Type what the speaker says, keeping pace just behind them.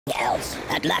else.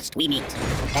 At last we meet.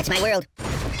 That's my world.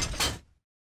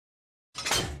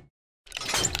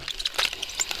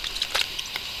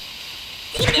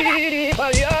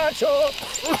 Pagliaccio!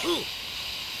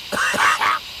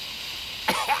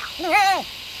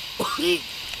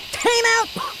 Time out!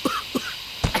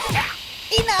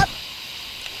 Enough!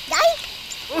 Guys?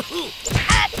 Oh,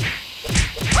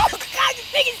 God!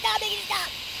 Make it stop! Make it stop!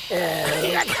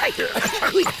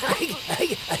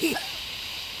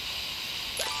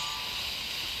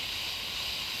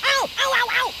 Ow! Ow! Ow!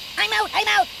 Ow! I'm out! I'm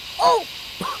out! Oh!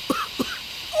 Oh!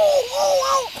 Oh!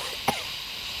 Oh!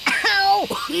 Ow!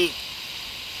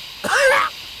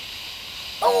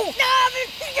 Oh! No!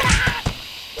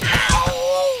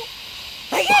 Ow!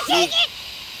 I can't take it!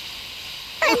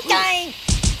 I'm dying!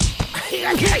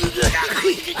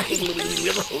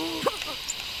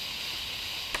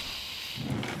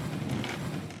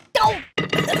 Don't!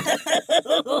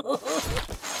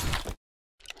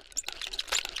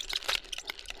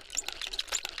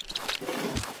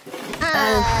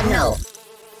 No.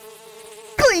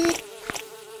 Please.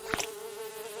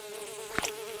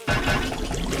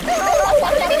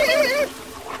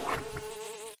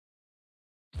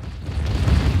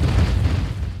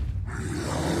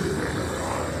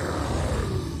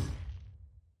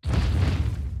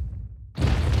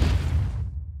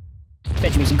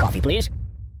 Fetch me some coffee, please.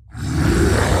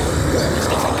 This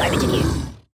tastes like garbage in here.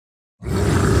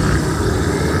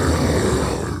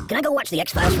 Can I go watch the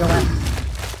X-Files for a while?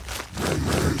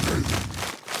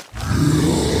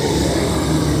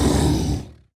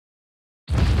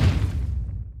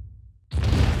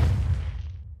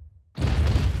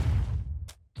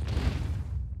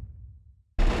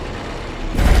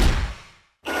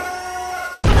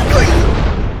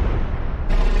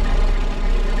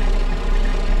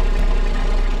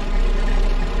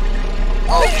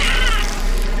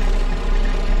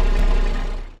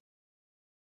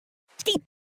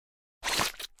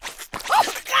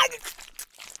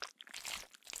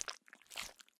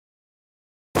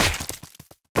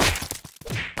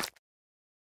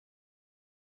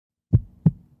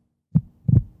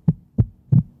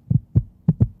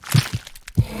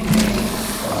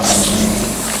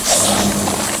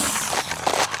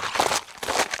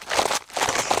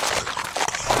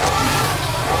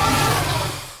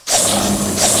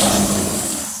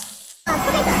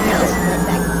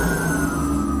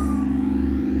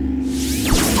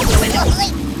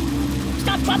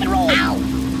 Stop, drop, and roll! Ow!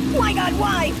 My God,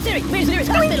 why? Siri, where's the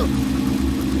nearest hospital?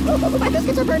 Oh, my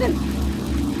biscuits are burning!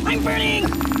 I'm burning!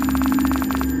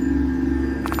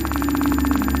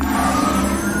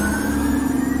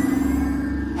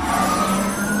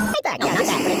 Right back. No, not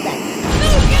that, but it's back.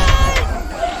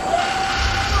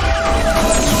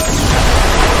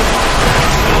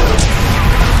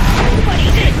 Buddy,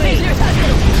 Siri, where's the nearest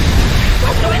hospital?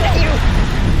 Open the window!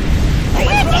 I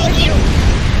can't take you!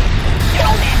 Get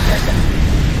on that person!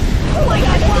 Oh my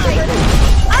God, why?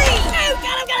 Hurry! Oh,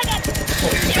 got him!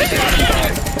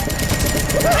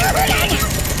 I'm burning!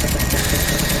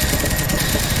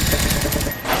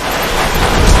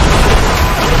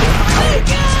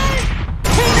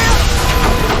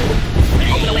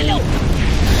 Open the window!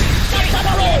 Stop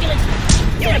the ambulance!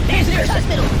 Siri, where's the nearest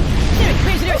hospital? Siri,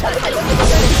 where's the nearest hospital? Oh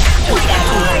my God,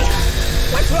 why?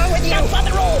 What's wrong with you? Stop, drop,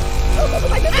 and roll! Oh,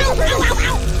 my biscuits are burning!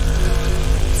 Ow!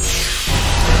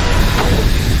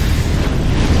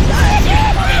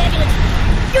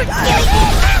 You're killing me!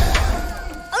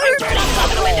 Turn off, stop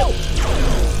the window!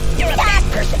 You're a bad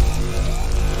person!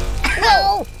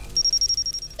 No!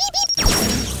 Beep, beep.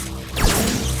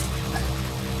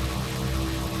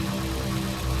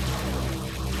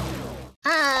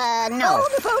 No.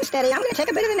 Hold the phone steady. I'm gonna take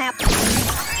a bit of a nap.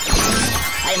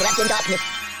 I am left in darkness.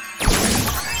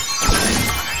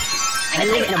 I'm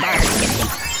asleep in a bar.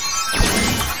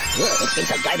 Whoa, it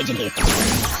stinks like garbage in here. Do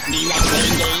you like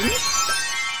playing games?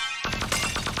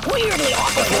 Weirdly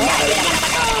awkward!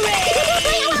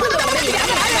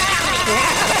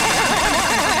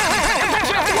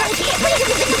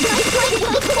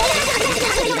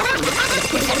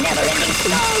 It's a never-ending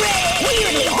story!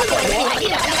 Weirdly awkward!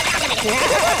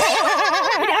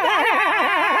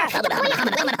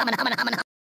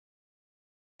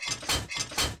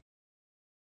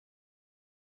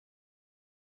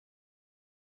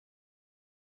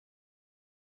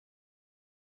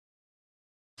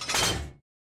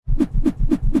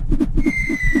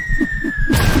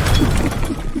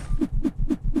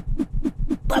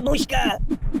 Babushka!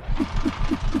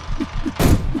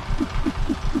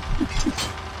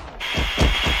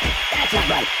 That's not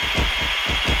right.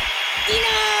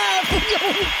 Enough!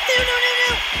 No!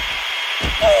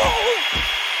 Oh!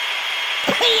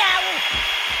 Hey-ow!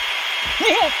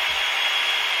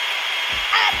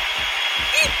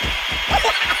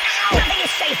 Nothing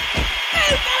is safe.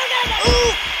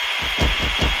 Ooh.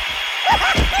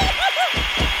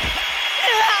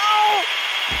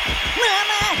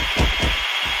 Mama.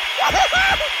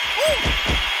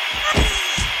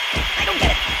 I don't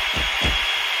get it.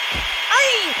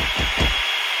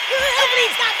 Oh,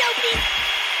 please, stop, no, please.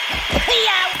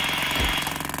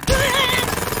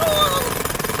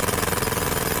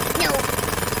 No.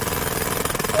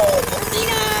 Oh,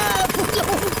 enough.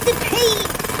 The pain.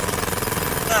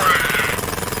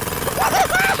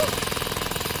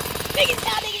 Make it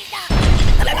stop, make it stop.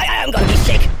 I'm gonna be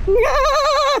sick.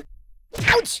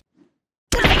 Ouch.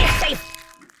 Nothing is safe.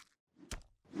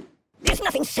 There's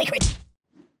nothing sacred.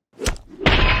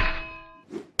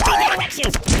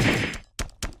 Directions.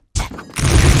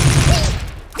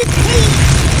 The pain.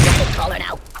 Don't call her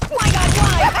now. My God,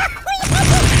 why?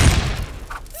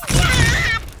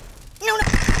 No, no.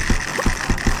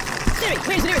 Siri,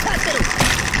 where's the nearest hospital?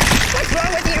 What's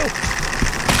wrong with you?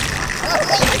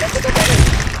 My biscuits are burning.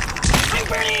 I'm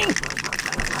burning.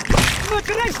 Look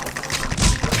at us.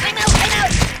 I'm out.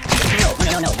 No,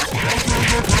 not that.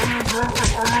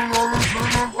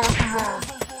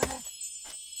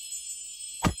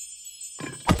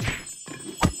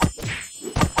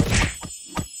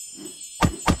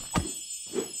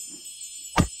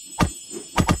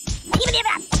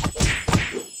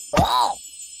 Oh.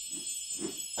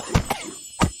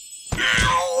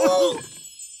 Ow.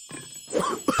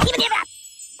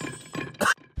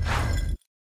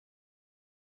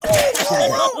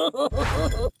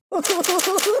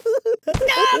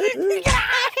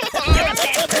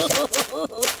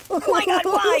 My God,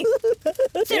 why?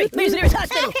 Siri, where's the nearest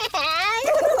hospital?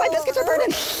 My biscuits are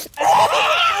burning.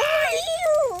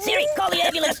 Siri, call the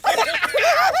ambulance.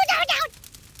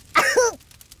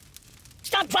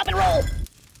 Stop, drop, and roll.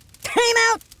 Time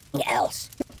out. Else.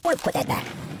 Or put that back.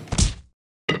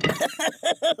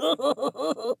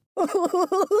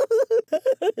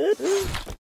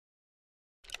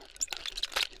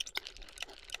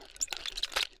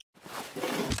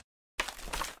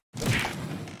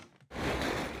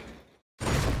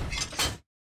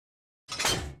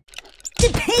 The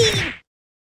pain.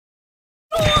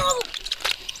 Oh.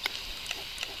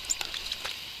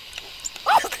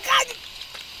 Oh, God.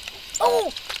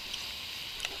 Oh.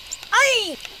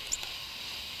 Aye.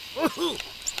 Oh.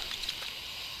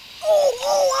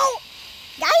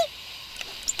 Guy?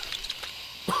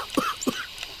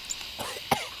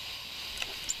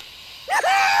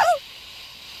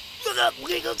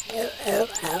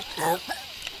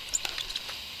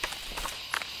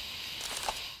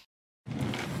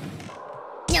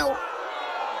 No.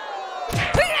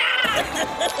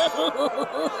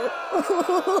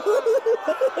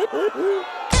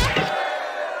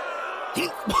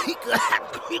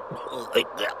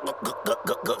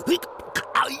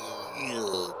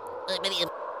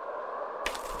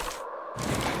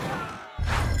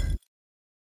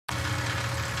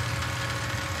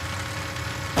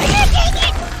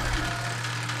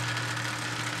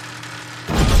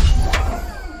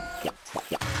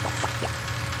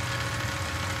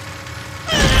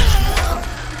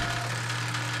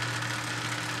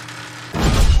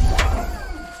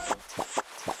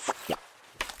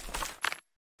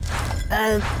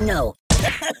 No.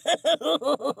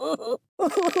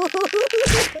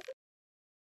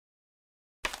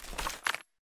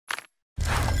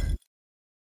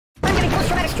 I'm getting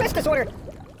post-traumatic stress disorder.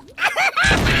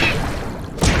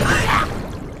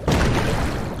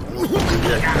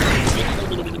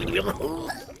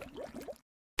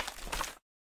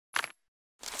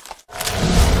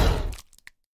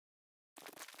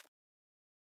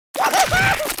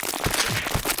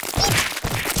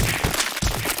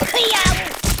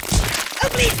 Oh,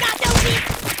 please, stop, no, please.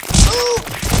 Ooh.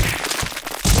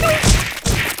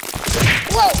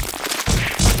 Whoa.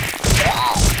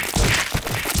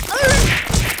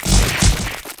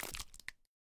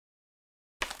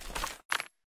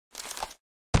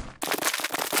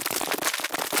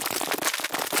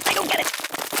 I don't get it.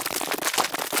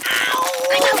 Ow.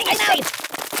 I'm safe.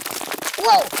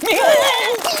 Whoa.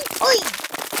 Oi.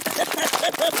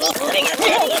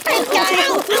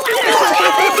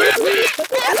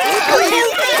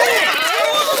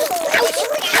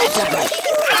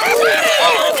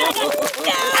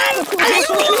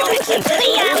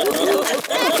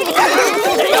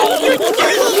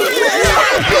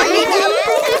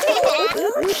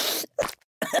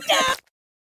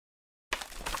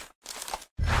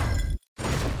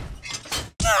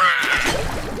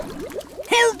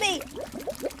 Help me!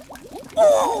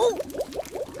 Oh!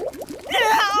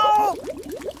 Ow!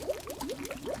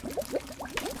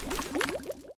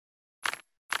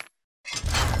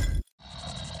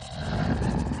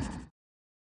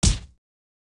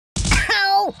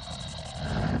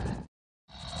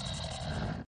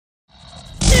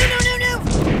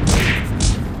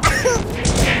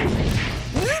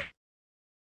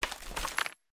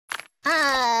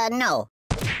 no.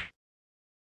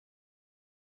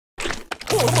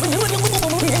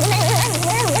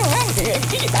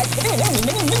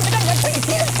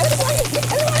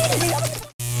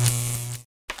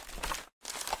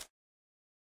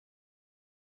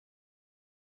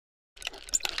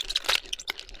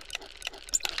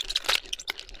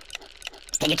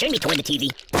 Can you turn me toward the TV?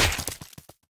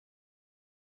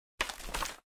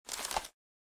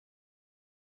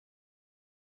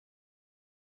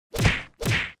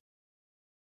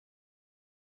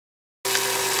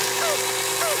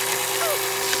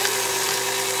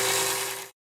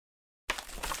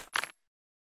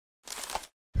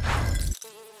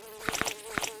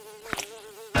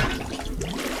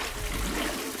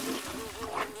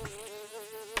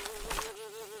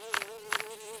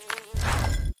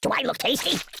 Do I look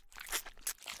tasty?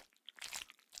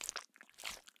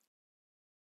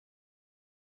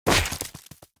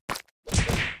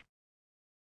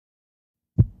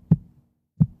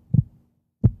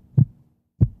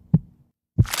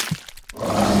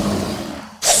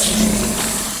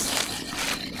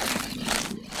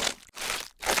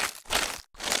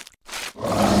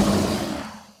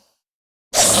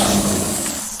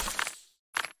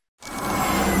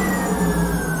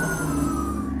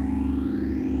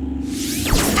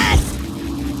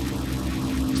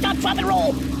 Stop, drop, and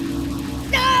roll!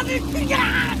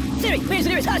 Siri, where's the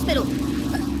nearest hospital?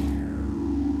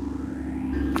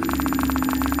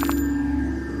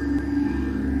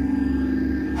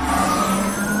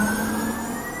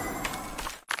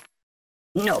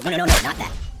 No, not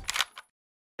that.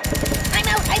 I'm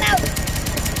out!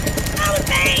 Oh, the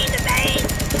pain!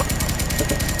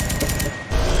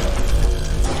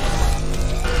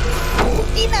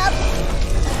 Enough!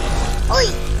 Oi!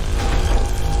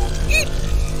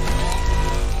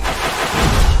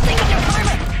 Think of your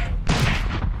karma!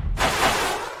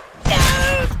 No!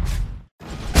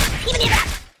 Even it up!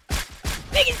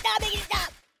 Make it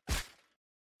stop!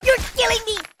 You're killing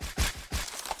me!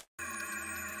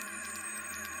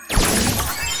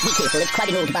 Be careful, it's quite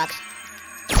an old box.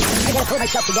 I gotta pull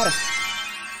myself together.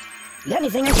 You got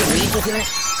anything I can read for a few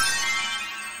minutes?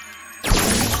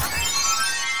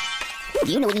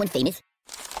 Do you know anyone famous?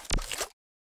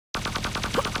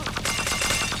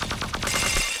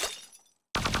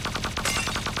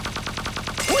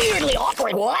 Weirdly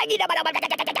awkward.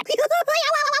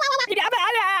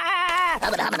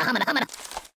 Hamana.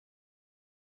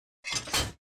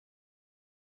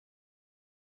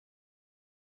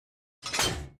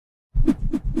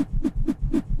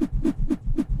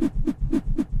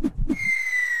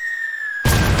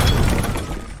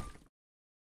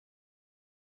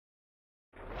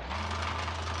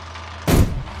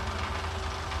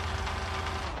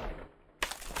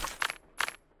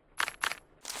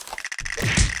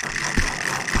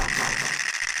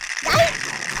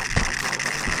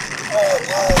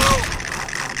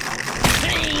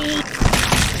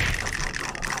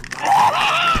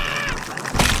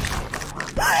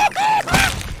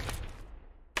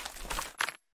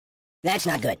 That's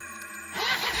not good.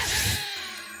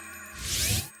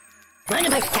 Mind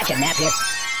if I catch a nap here?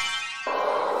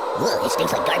 Ugh, it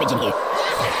stinks like garbage in here.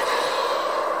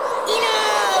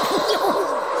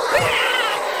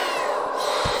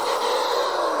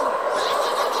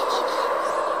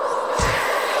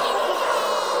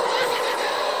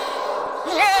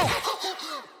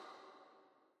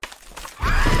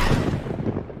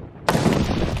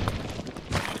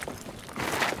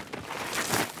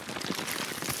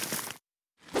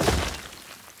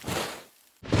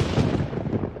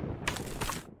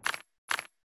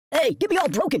 Hey, get me all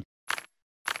broken.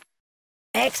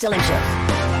 Excellent shot.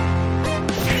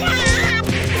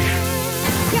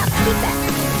 Yeah, keep that.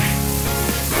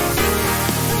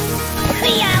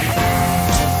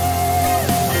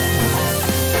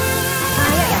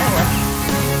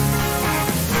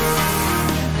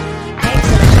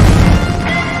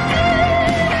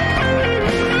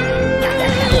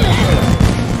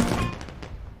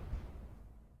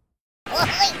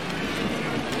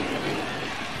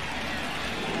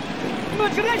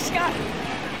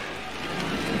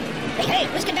 Hey,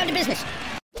 let's get down to business.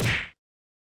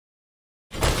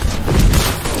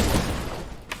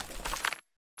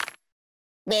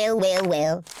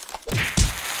 Well.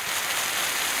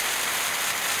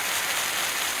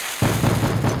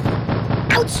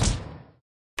 Ouch!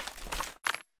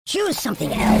 Choose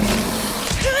something else.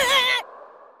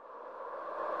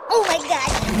 Oh my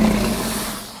god!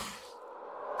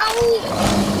 Oh!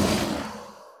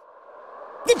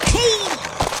 The pain!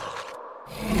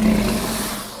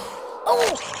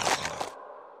 Oh!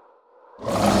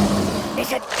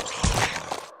 Is it?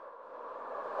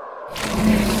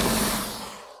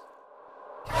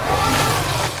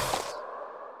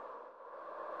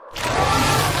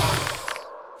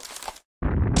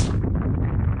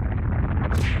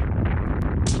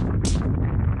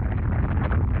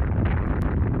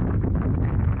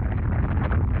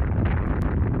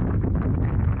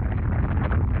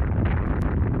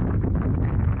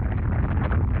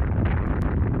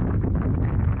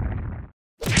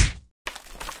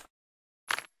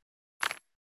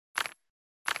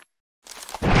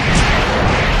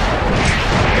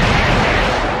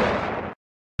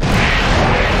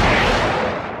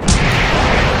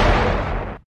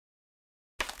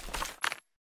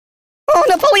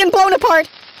 Napoleon blown apart!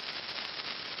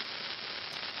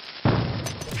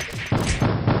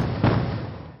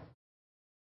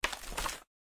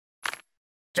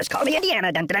 Just call me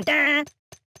Indiana, dun dun dun!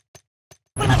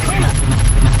 What about karma?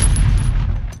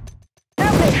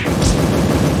 Help me!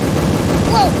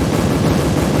 Whoa!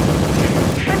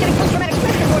 I'm getting post-traumatic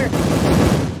stress disorder!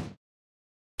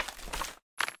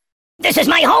 This is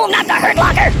my home, not the Hurt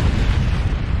Locker!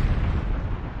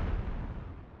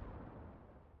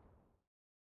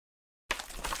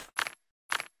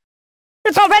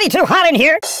 It's already too hot in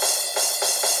here!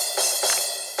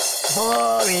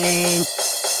 Boring.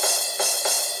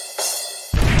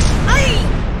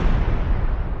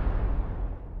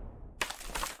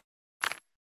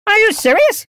 Are you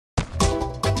serious?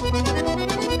 Oh,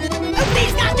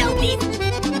 please, God, no, please!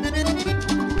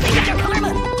 Please get your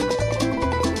karma!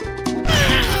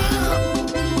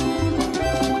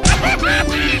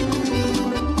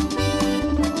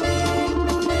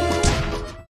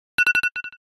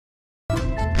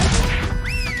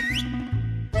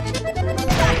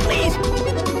 Stop, please!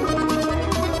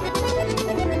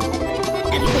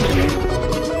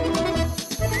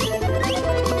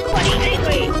 Buddy,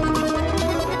 angry!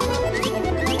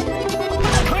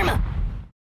 Karma!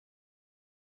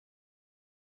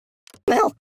 Well,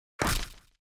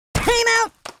 Time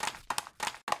out!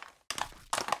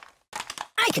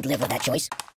 I could live with that choice.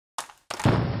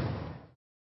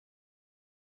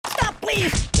 Stop,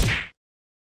 please!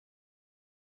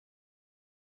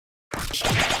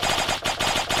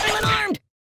 I'm unarmed!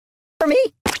 for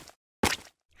me?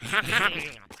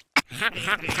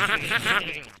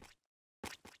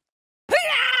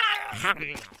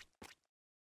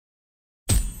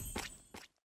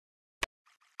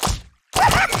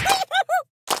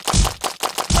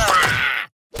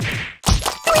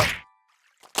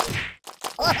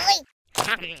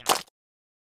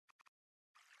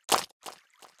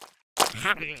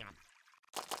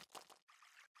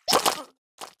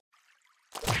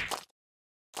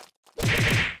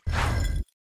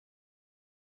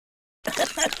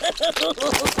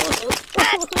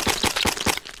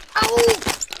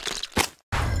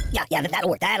 Yeah, that'll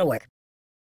work, that'll work.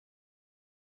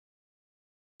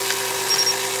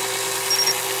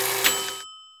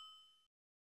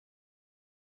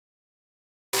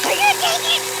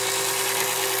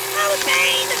 Oh, the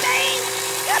pain, the pain!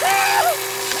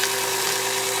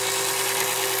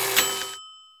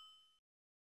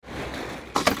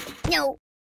 No.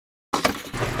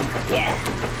 Yeah.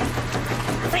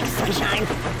 Thanks, sunshine.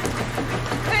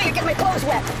 Hey, you get my clothes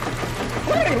wet!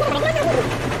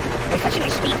 You're touching my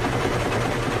feet.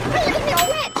 Hey, you get me all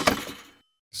wet!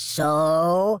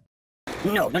 So...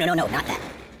 No, not that.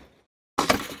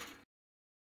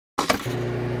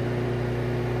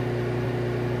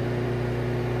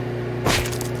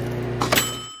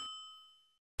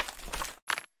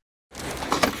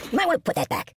 You might want to put that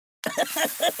back.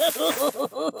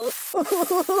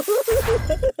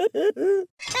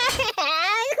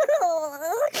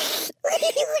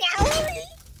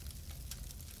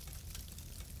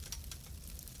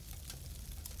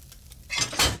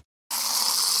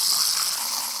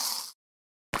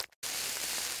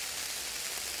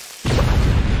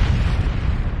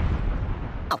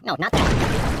 Oh, no, not that.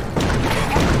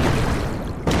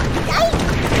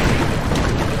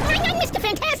 I'm Mr.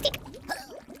 Fantastic.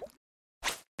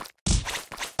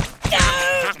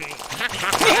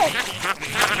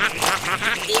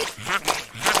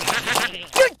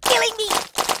 You're killing me!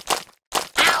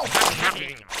 Ow!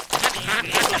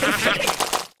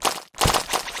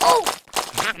 Oh!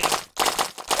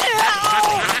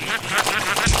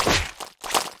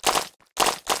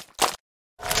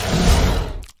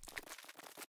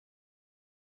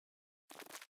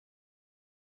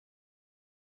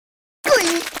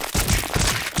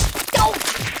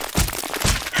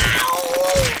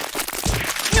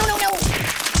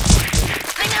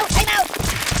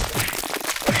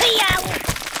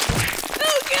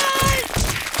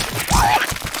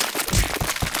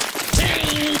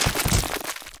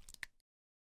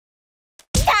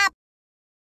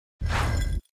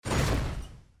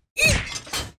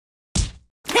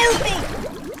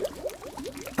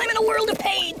 World of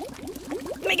pain!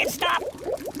 Make it stop!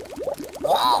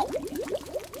 Oh!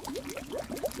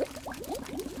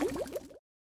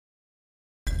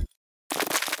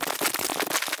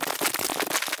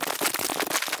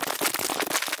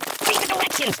 Read the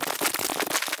directions!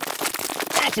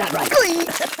 That's not right.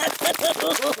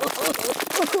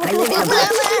 I live in a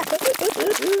box.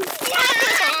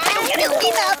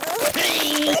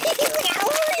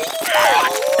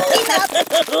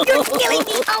 You're killing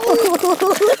me! Oh!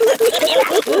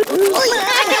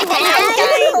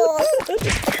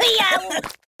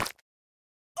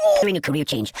 Doing a career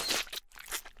change.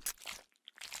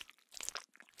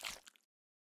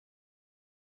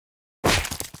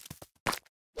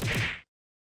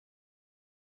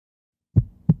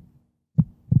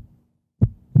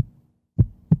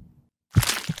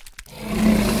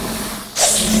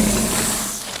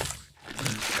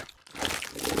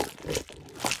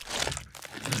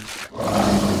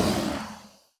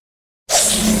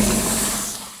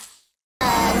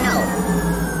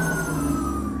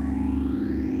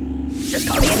 Just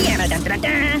call me Indiana. Dun, dun,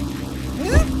 dun.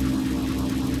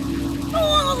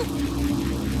 Oh,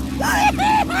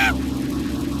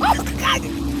 God.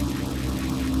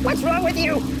 What's wrong with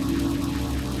you?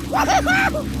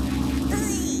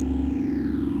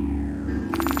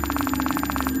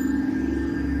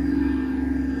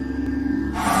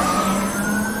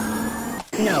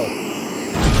 No.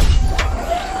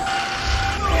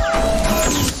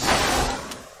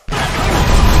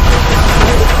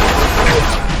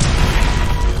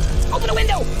 Open the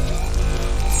window!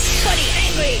 Buddy,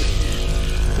 angry!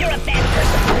 You're a bad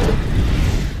person!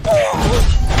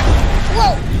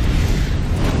 Whoa!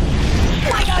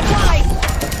 My God, why?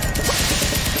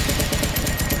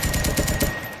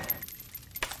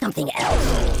 Something else.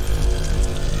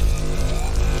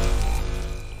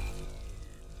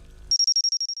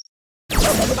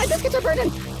 Oh, my biscuits are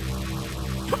burning!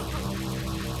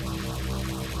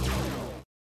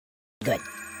 Good.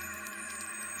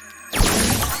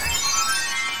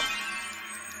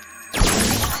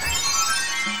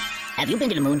 Have you been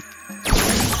to the moon?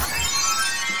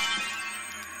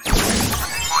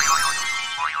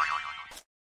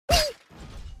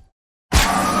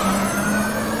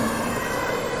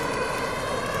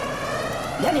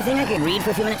 You have anything I can read for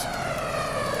a few minutes?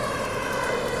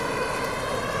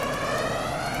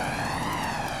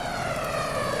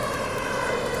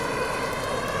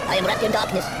 I am wrapped in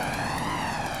darkness.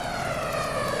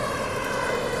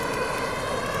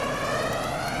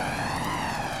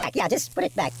 Yeah, just put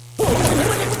it back.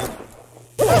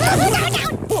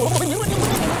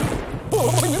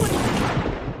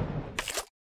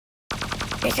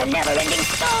 It's a never-ending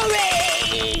story!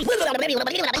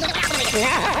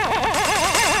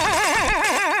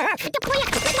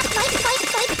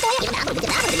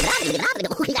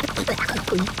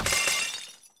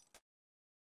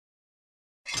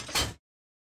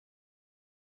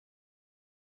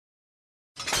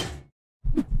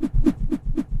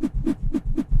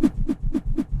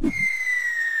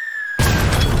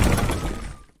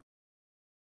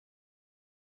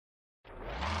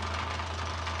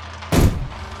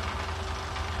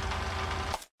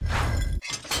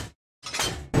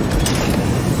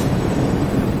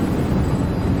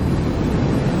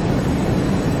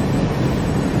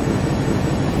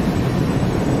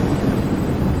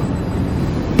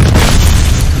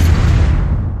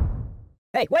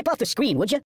 Hey, wipe off the screen,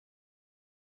 would you?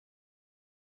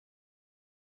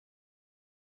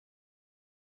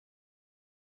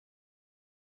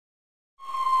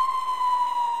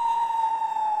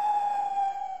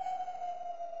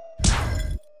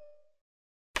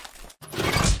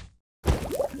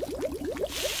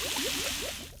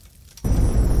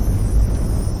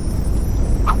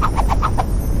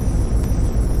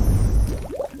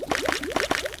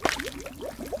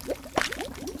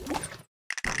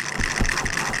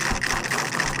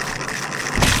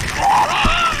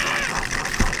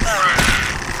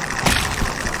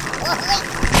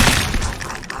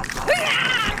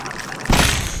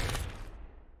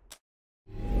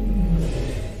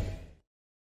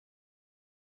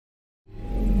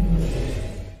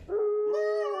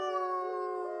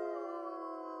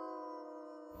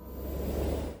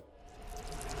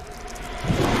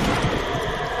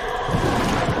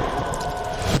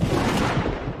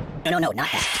 No, not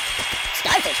that.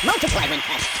 Starfish multiply when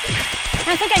fast.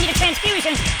 I think I need a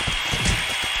transfusion.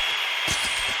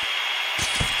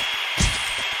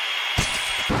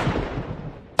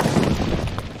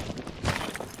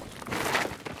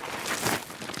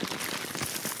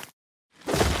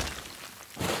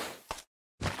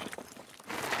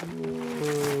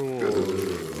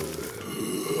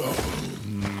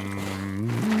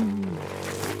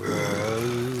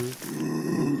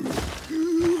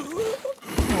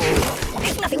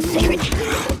 There's nothing sacred.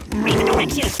 Even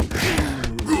directions.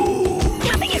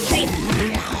 Nothing is safe.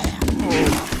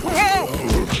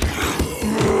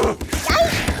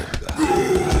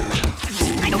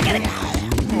 I don't get it.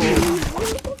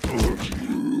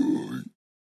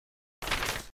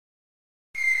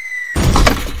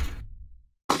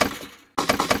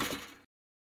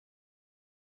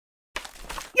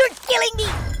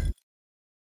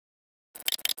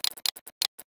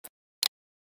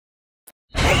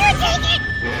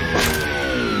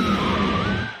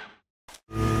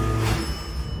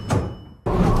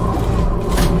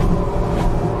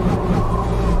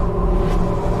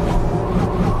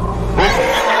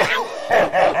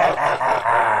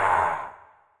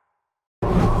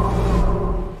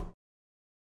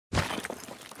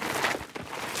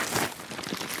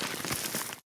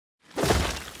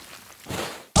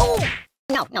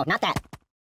 no, not that.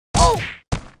 Oh!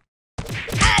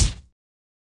 Ah!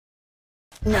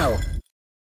 No.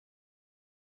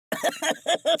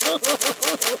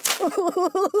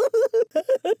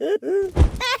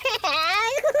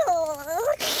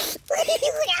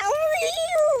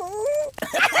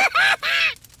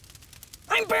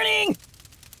 I'm burning!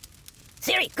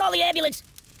 Siri, call the ambulance!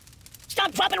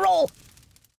 Stop, drop, and roll!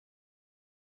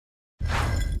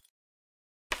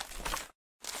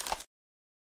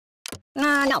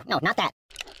 No, not that.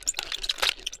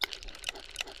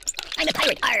 I'm a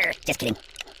pirate, arr! Just kidding.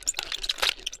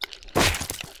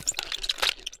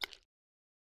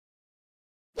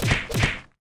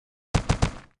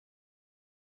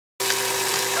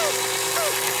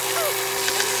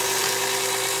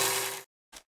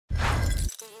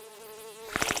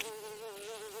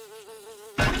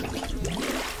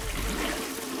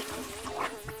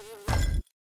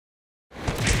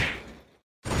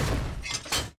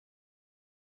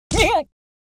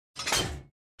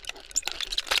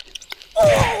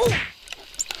 Oh!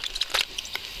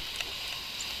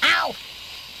 Ow!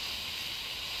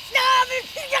 Stop it!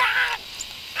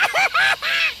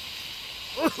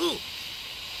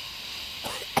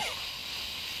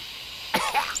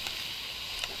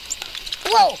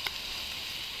 Whoa!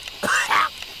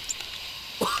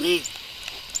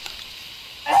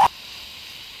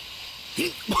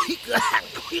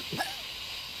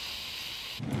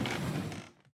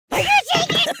 Are you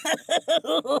taking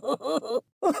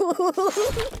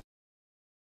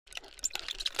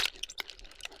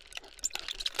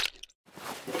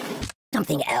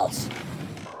Something else.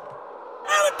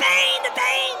 Oh, the pain! The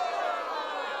pain!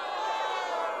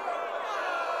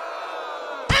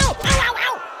 Ow! Ow! Ow!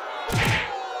 Ow!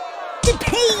 The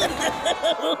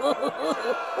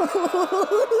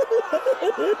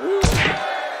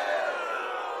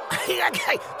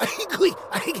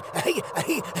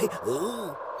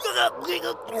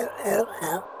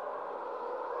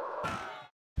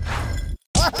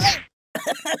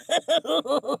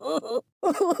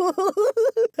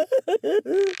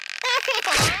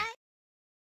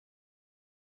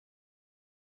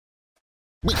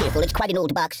Be careful, it's quite an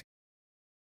old box.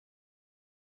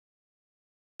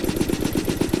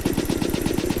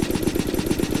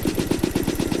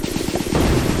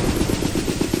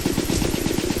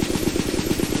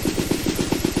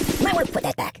 Might want to put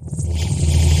that back.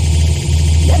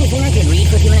 Got anything I could read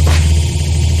for a few minutes?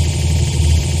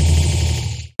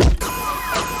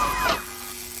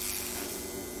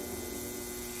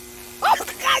 Oh,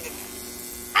 God!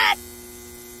 Ah!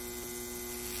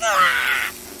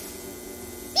 Ah!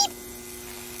 Beep!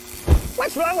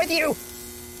 What's wrong with you?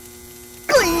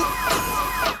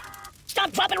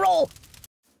 Stop, drop, and roll!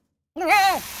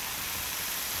 Ah!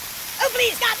 Oh,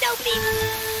 please, God, no,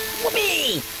 please!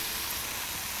 Whoopee!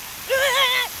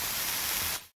 Ah!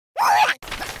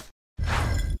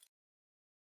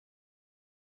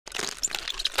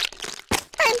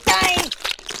 I'm dying!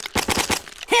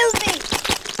 Help me!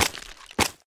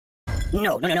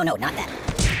 No, not that.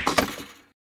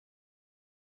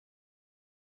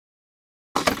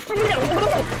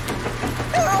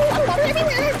 Oh, water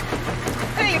everywhere!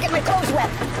 Hey, you're getting my clothes wet.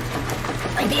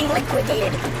 I'm being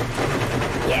liquidated.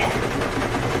 Yeah.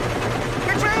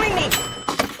 You're drowning me!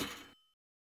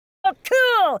 Oh,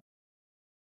 cool!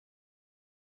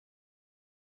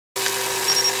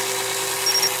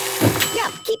 Yeah,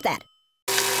 keep that.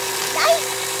 Ow!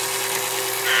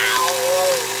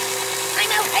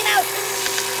 I'm out! I'm out!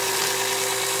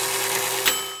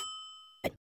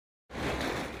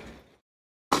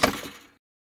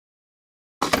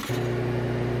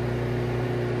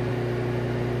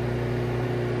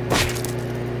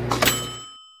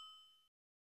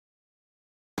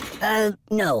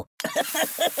 No.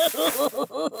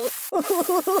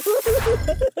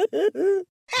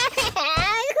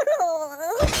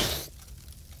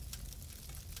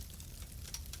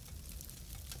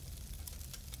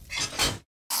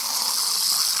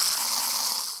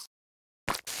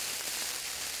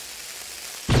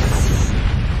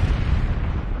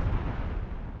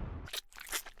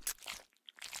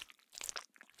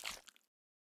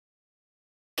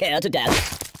 Care to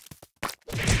dance?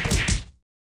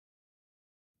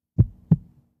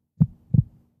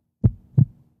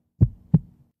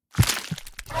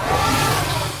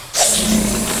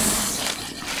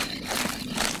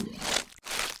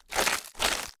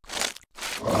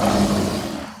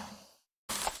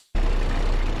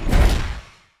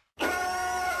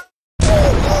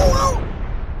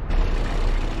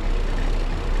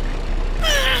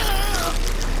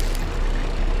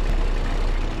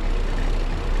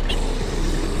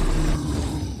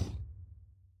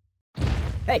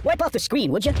 Hey, wipe off the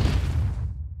screen, would you?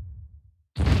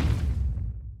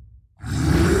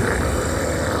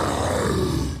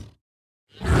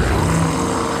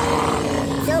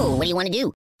 you want to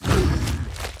do?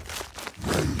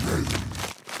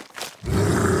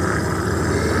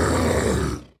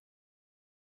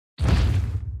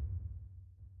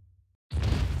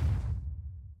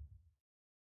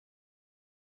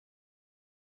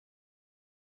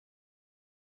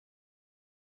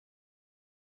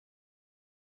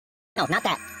 No, not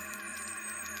that.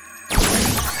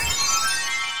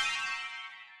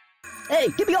 Hey,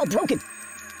 get me all broken.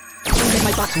 Don't get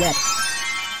my box wet.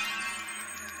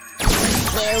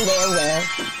 Well.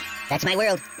 That's my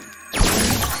world.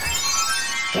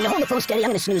 Can you hold the phone steady? I'm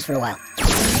gonna snooze for a while.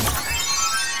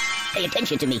 Pay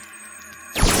attention to me.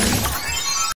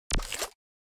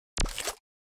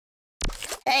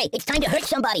 Hey, it's time to hurt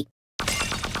somebody.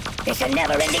 It's a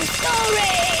never-ending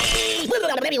story!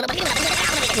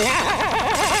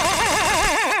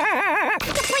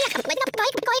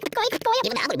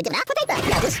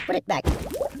 Yeah, just put it back.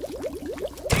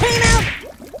 Time out!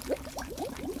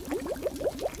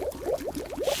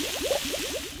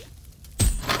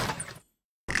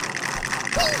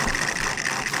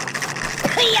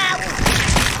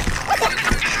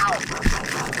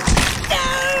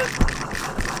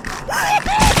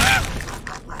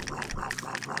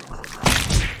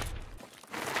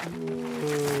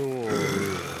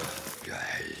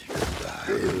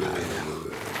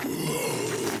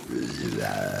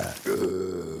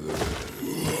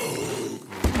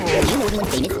 You know anyone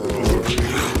famous?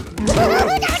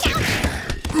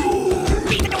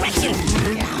 Read the directions!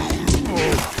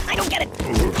 I don't get it!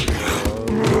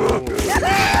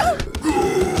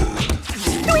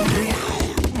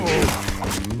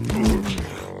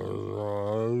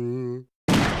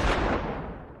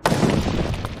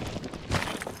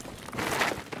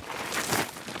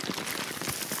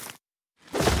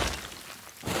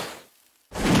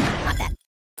 Not that.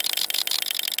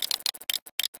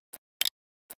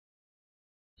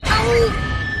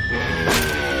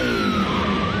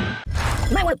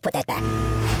 You might want to put that back.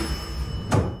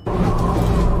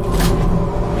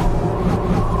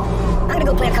 I'm gonna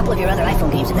go play a couple of your other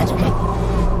iPhone games if that's okay.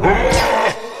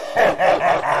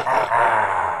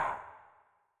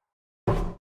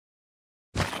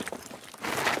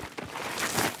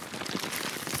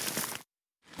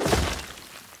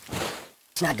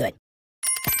 It's not good.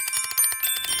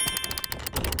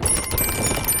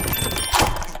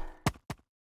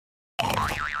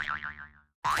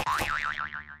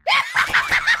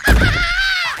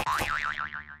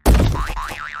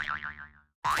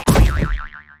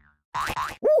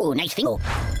 Ooh, nice finger.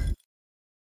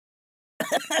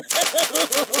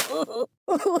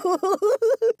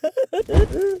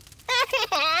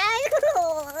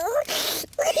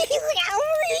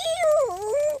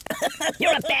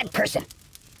 You're a bad person.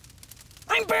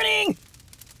 I'm burning!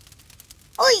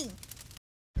 Oi!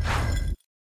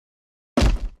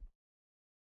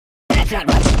 That's not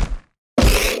right.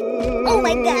 Oh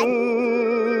my god!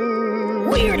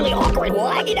 Weirdly awkward.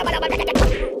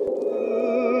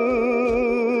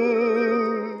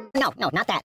 No, not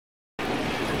that.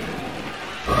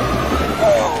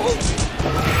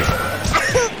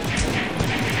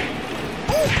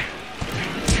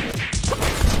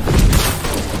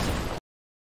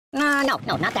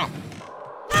 No, not that.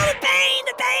 Oh,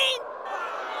 the pain!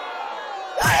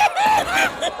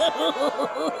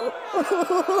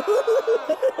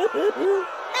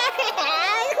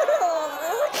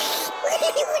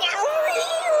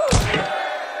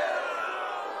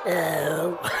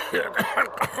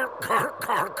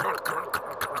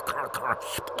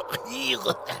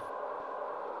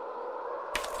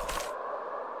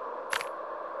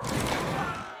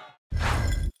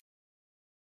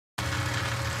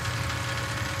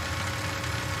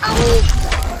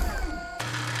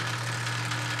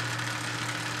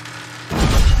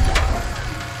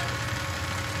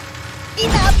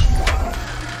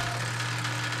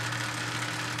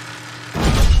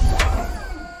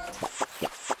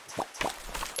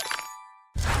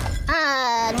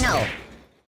 No.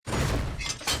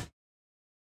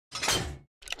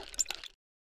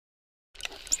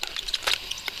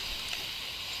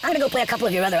 I'm gonna go play a couple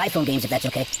of your other iPhone games if that's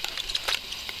okay.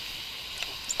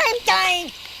 I'm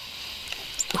dying!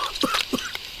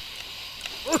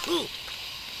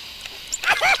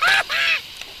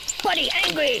 Buddy,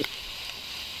 angry!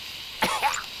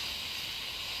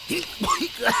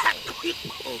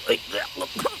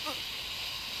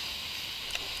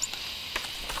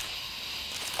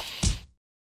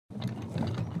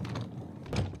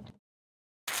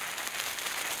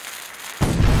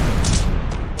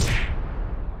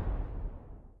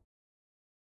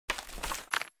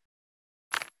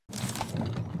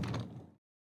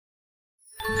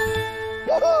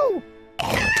 Woohoo!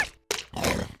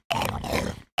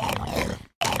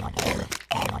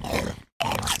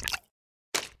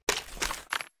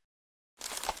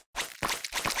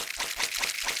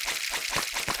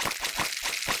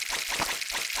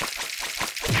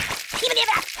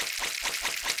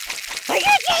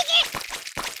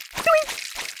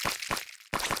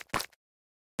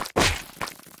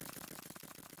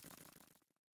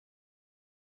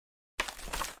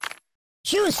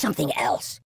 Choose something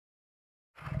else.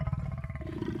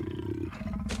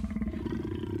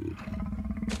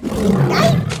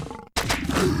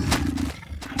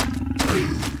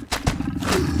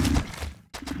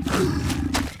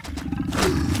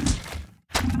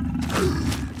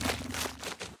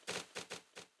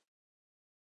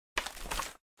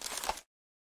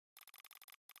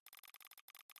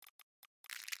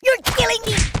 You're killing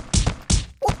me!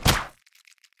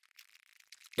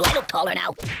 Do I look taller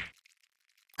now?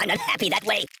 I'm not happy that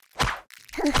way.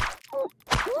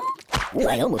 Ooh,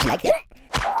 I almost like that.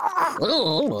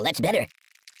 Ooh, that's better. I'm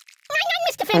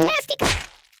Mr. Fantastic!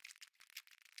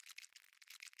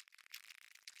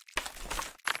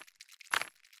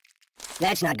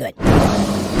 That's not good.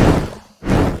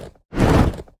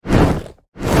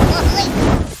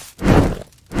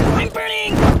 I'm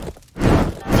burning!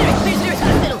 Sir, visitors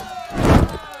hospital.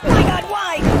 My God,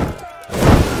 why?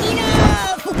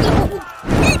 Enough!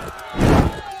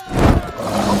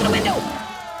 Open the window.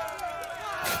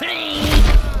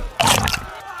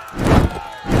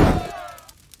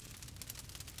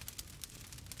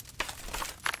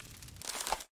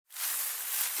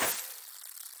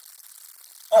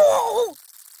 Oh!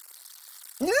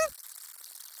 Hmm?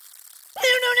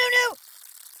 No!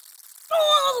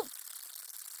 Oh!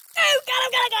 Oh,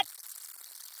 God!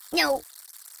 No.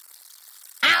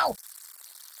 Ow!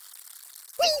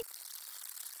 Whee!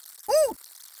 Ooh!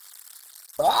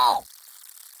 Oh!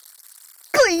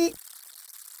 Glee!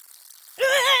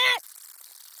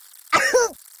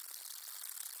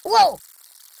 Whoa!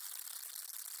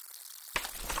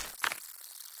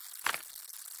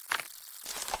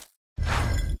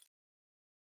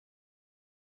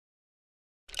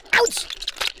 Ouch!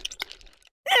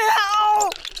 Ow!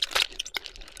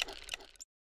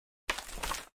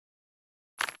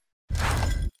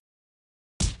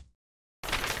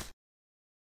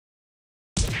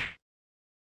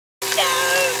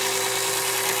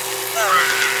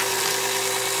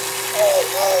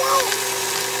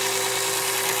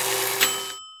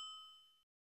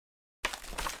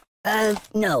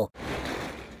 No.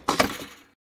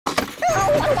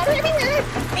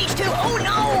 H2, oh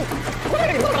no!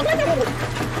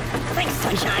 Thanks,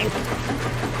 sunshine.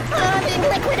 I'm being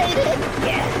liquidated!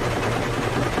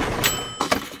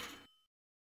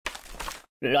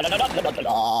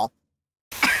 La.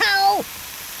 Ow!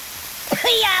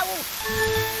 Yow!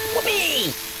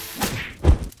 Whoopee!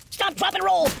 Stop, drop, and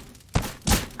roll.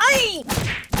 Aye!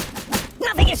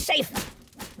 Nothing is safe.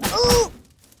 Ooh!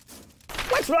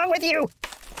 What's wrong with you?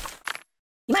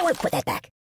 You might want to put that back.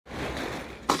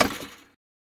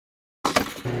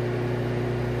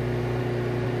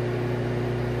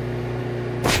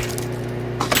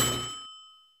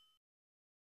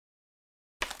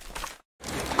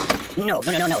 No,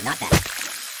 not that.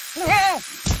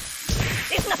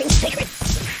 There's nothing sacred.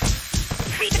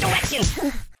 Read the directions.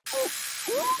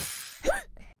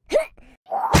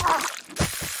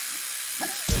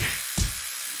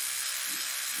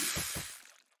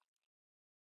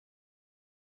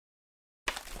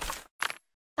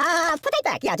 Put that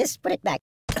back. Yeah, just put it back.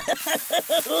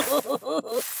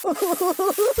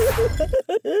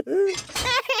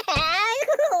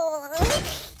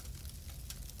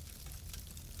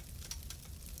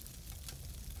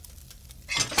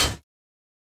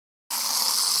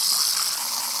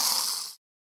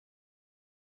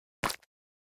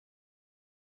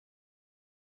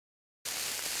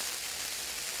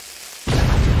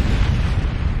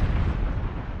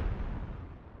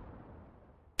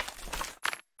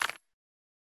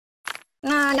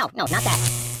 No, not that.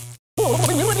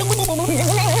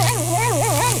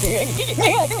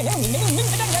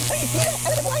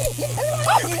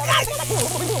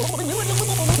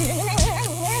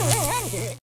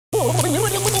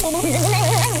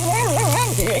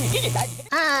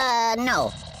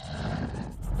 No.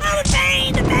 Oh,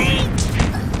 the pain!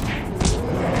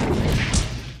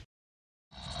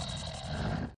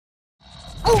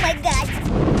 Oh my God!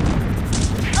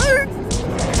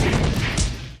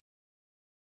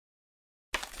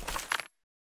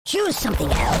 Choose something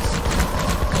else.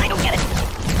 I don't get it.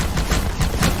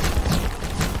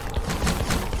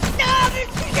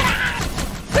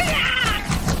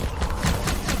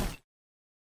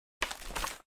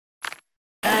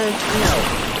 No.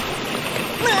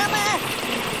 Mama!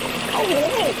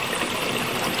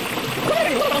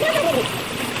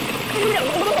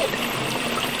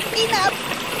 Enough!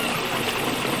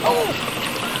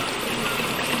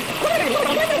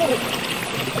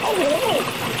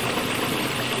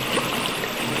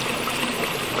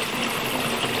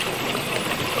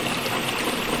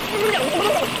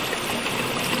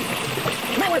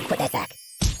 You might want to put that back.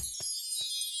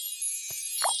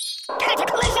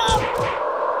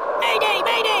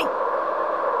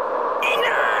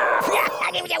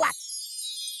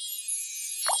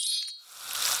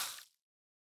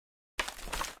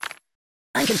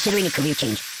 I'm considering a career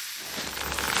change.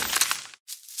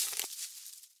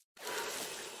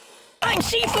 I'm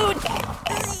seafood!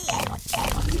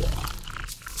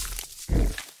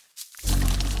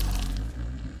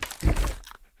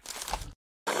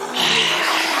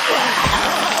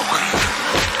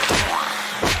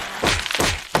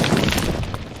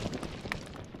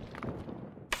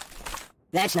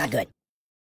 That's not good.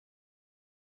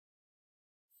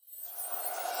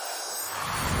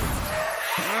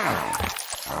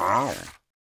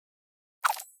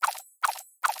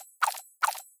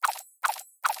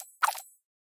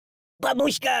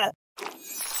 Babushka!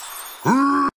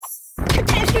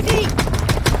 Catastrophe!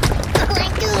 Oh,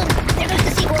 I'm doomed. There goes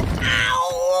the sequel.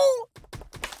 Ow!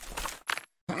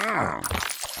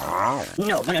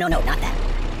 No, not that. No, not that.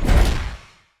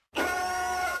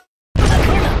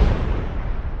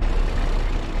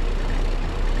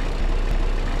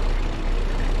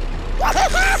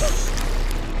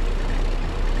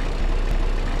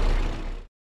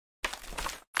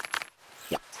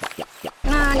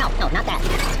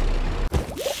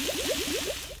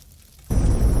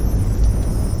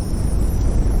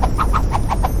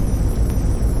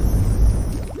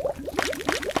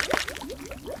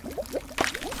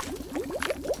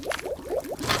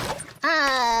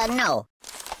 No.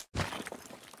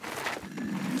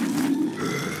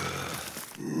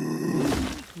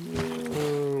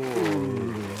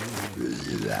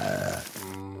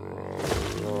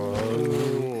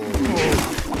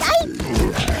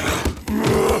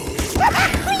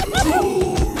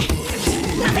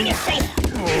 Nothing is safe!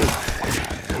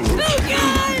 Oh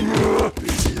God!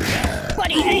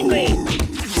 Buddy angry!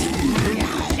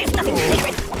 There's nothing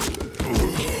sacred!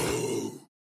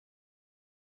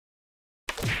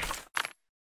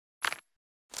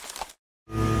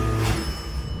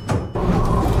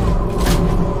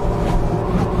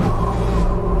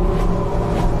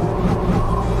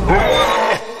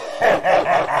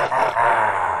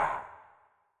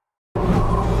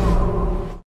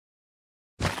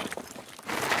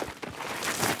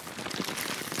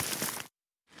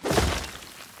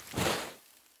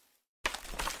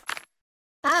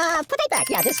 Put it back.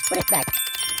 Yeah, just put it back.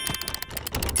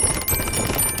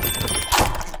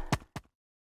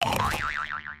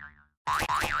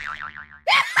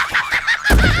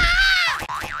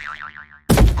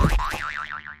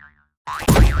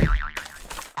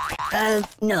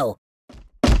 No.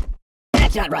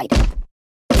 That's not right.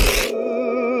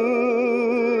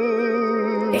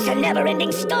 It's a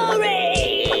never-ending story!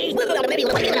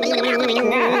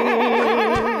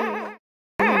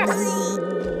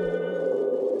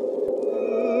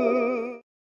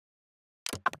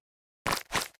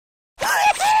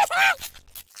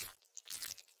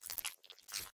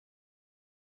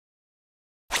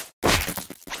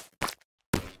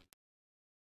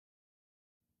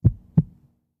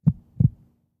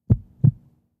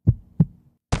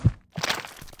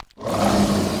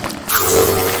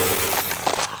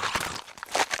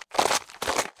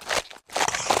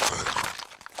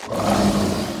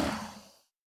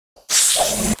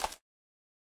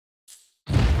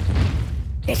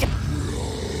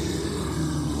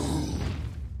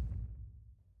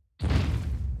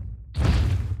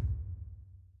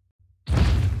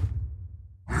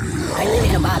 I live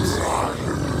in a box.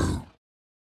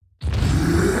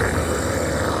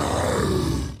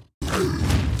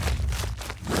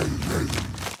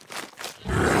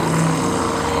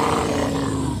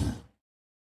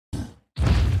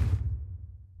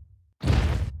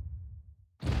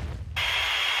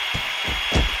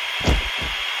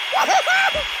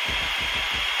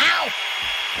 Ow!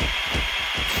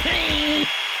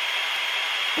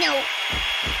 No.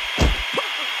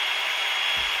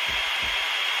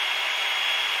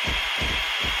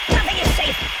 Nothing is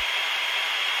safe!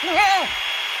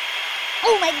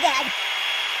 Oh my God!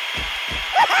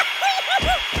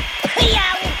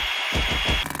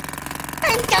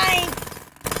 I'm dying!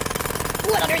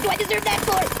 What on earth do I deserve that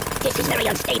for? This is very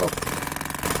unstable.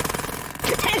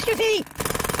 Catastrophe!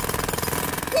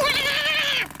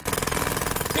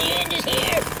 The end is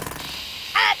here!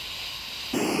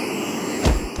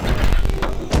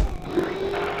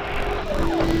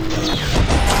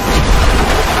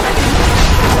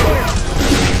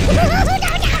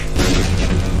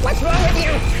 What's wrong with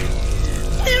you?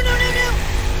 No!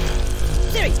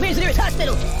 Siri, where's the nearest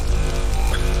hospital?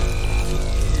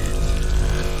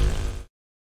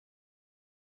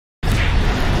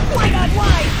 My God,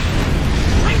 why?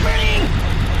 I'm burning!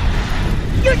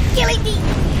 You're killing me!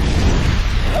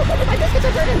 Oh, my biscuits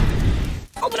are burning.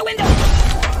 Open a window!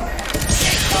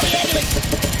 Call the ambulance!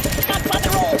 Stop on the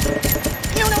roll!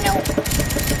 No.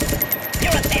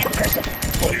 You're a bad person!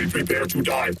 Please prepare to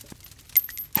die.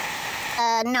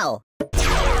 No.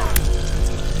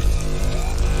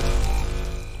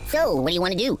 So, what do you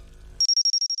want to do?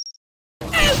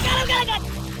 Oh, God.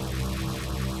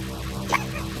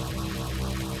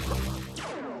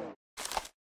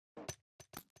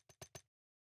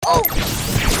 Oh!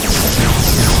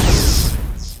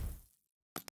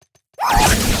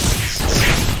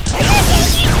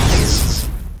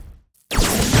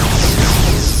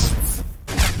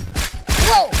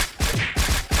 Whoa!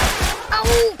 Ow!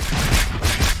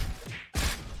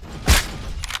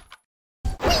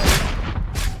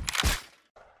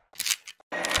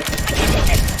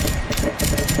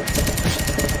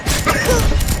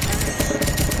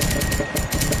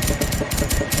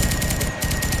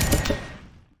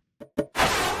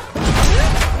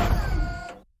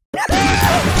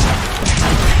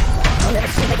 I'll never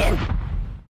sleep again.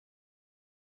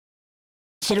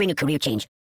 Considering a career change.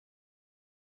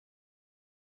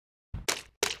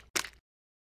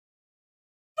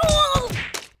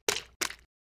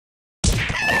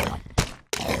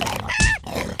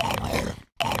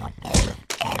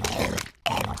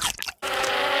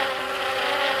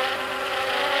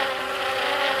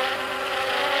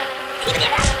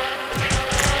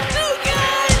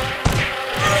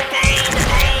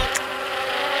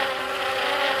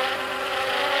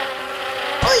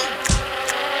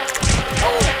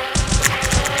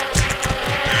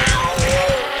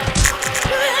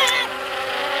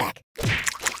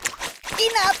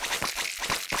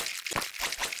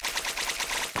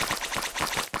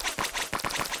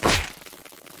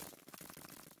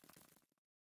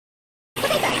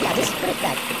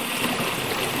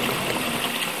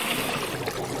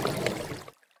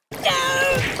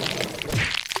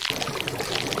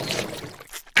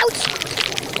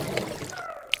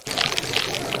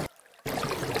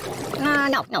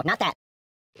 No, not that.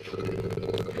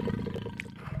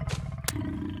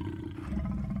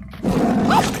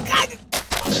 Oh, God!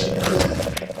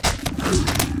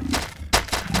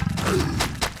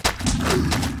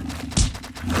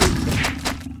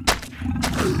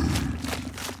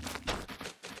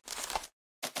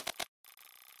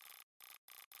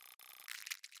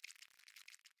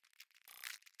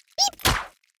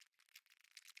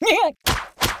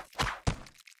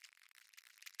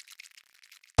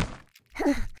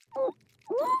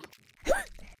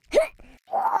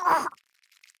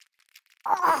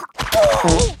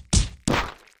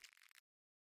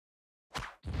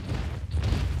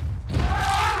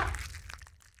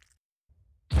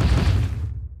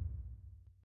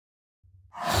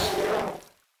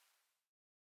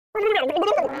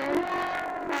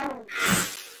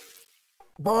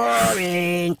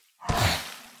 Boring.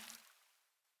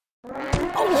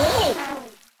 Oh,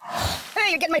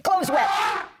 hey, you're getting my clothes wet.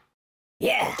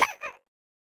 Yeah.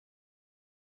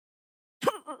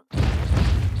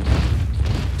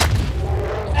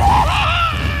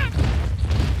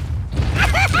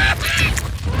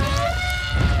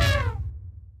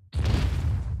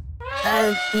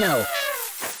 No.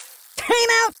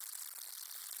 Time out.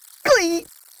 Glee.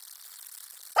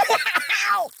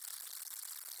 Ow.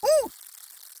 Ooh.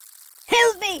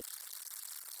 Help me.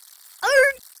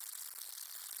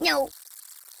 No.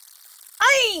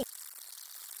 Aye.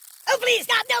 Oh, please,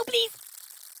 stop. No, please.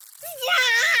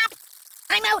 Stop.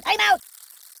 I'm out.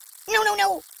 No.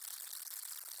 No.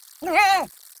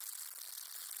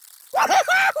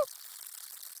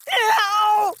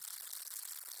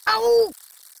 Oh.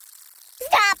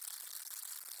 Stop.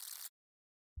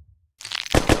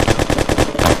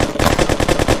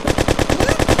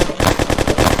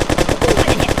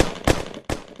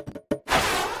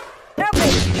 Help me.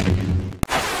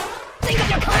 Think of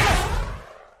your karma.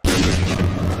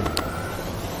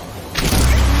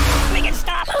 Make it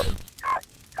stop. I'm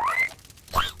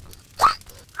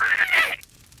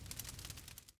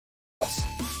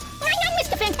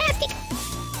Mr. Fantastic.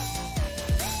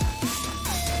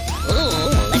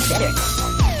 Ooh, that's better.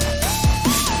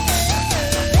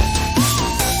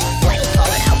 Well,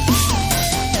 call it out.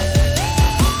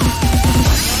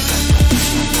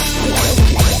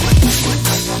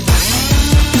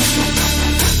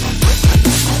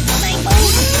 My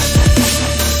boat.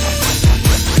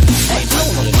 I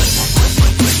told you.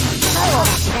 Oh,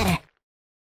 that's better.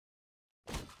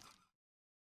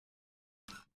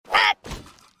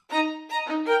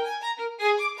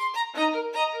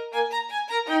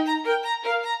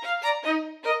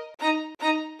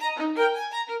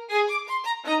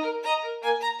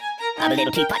 I'm a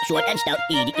little teapot, short and stout.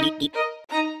 Eat.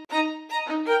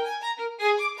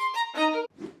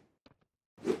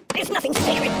 There's nothing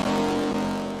sacred.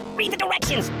 Read the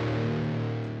directions.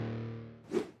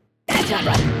 That's not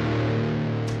right.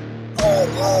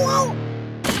 Oh.